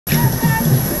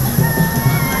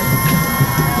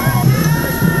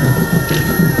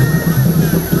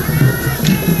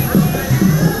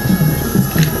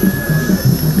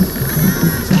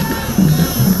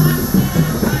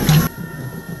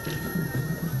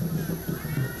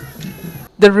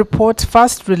The report,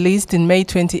 first released in May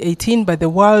 2018 by the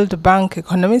World Bank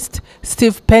economist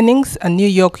Steve Pennings and New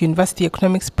York University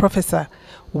economics professor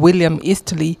William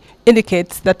Eastley,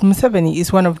 indicates that Museveni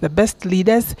is one of the best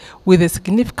leaders with a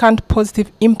significant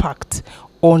positive impact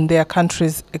on their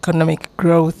country's economic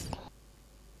growth.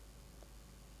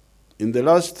 In the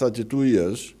last 32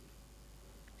 years,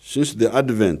 since the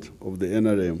advent of the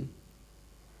NRM,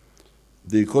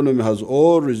 the economy has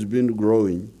always been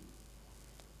growing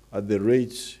at the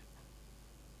rate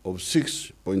of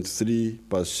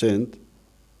 6.3%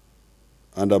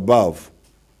 and above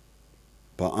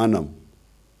per annum,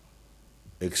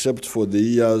 except for the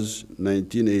years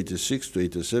 1986 to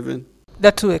 87.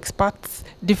 The two experts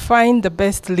define the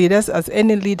best leaders as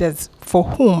any leaders for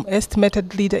whom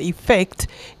estimated leader effect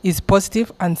is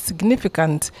positive and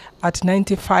significant at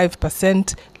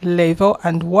 95% level,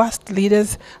 and worst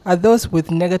leaders are those with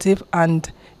negative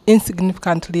and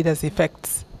insignificant leaders'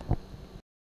 effects.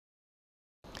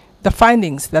 The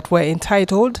findings that were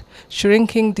entitled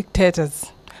 "Shrinking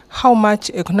Dictators: How much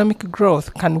economic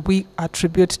growth can we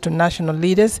attribute to national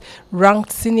leaders?"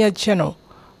 ranked Senior General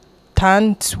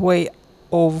Tantwe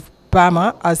of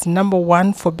Burma as number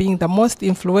one for being the most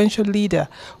influential leader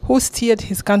who steered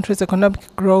his country's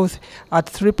economic growth at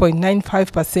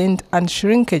 3.95% and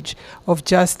shrinkage of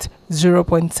just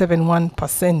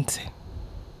 0.71%.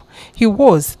 He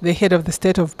was the head of the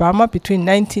state of Burma between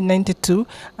 1992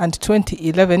 and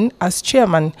 2011 as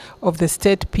chairman of the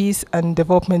State Peace and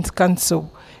Development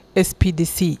Council,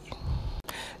 SPDC.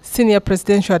 Senior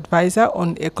Presidential Advisor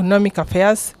on Economic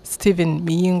Affairs, Stephen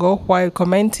Miyingo, while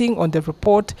commenting on the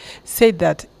report, said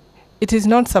that it is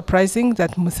not surprising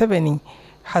that Museveni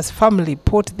has firmly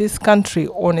put this country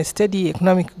on a steady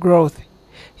economic growth.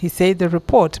 He said the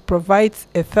report provides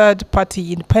a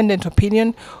third-party independent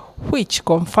opinion which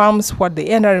confirms what the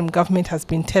NRM government has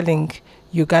been telling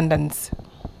Ugandans.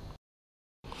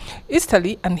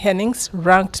 Easterly and Hennings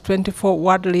ranked 24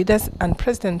 world leaders, and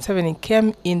President Museveni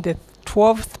came in the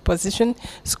 12th position,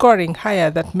 scoring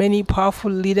higher than many powerful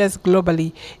leaders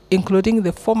globally, including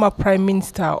the former Prime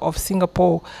Minister of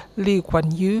Singapore, Lee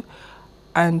Kuan Yew,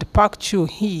 and Park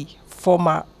Chung-hee,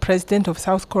 former President of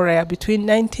South Korea between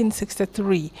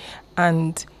 1963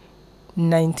 and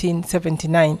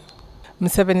 1979.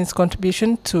 Museveni's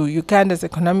contribution to Uganda's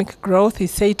economic growth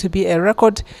is said to be a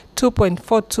record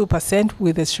 2.42%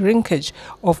 with a shrinkage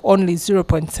of only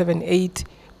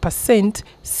 0.78%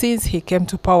 since he came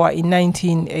to power in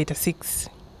 1986.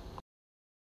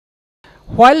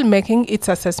 While making its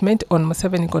assessment on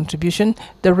Museveni's contribution,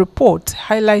 the report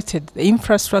highlighted the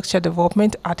infrastructure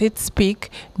development at its peak,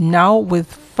 now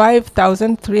with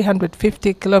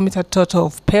 5,350 kilometers total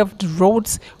of paved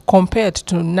roads compared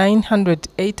to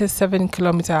 987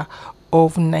 kilometers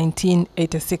of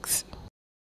 1986.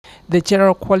 The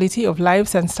general quality of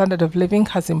lives and standard of living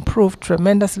has improved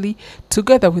tremendously,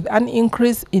 together with an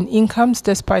increase in incomes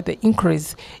despite the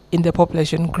increase in the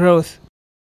population growth.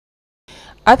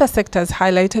 Other sectors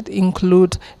highlighted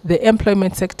include the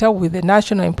employment sector, with the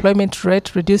national employment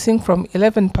rate reducing from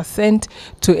 11%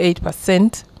 to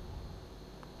 8%.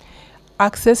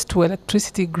 Access to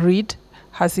electricity grid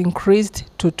has increased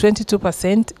to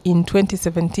 22% in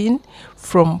 2017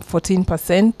 from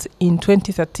 14% in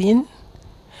 2013.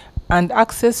 And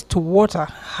access to water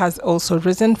has also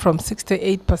risen from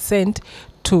 68%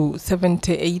 to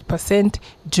 78%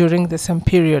 during the same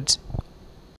period.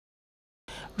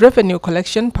 Revenue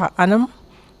collection per annum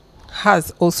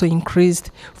has also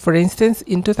increased. For instance,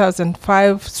 in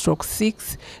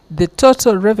 2005/6, the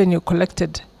total revenue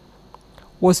collected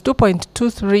was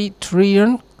 2.23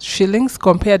 trillion shillings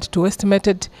compared to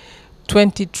estimated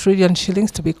 20 trillion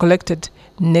shillings to be collected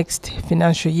next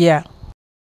financial year.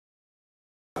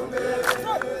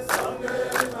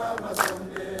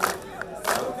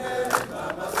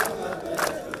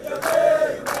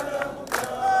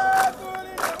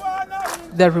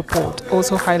 The report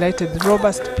also highlighted the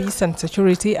robust peace and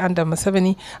security under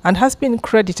Museveni and has been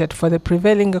credited for the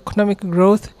prevailing economic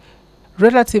growth,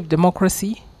 relative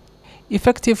democracy,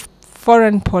 effective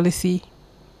foreign policy,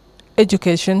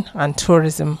 education and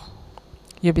tourism.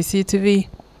 UBC TV,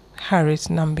 Harriet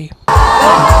Nambi. Oh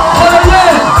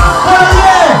yeah! Oh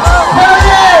yeah! Oh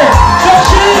yeah!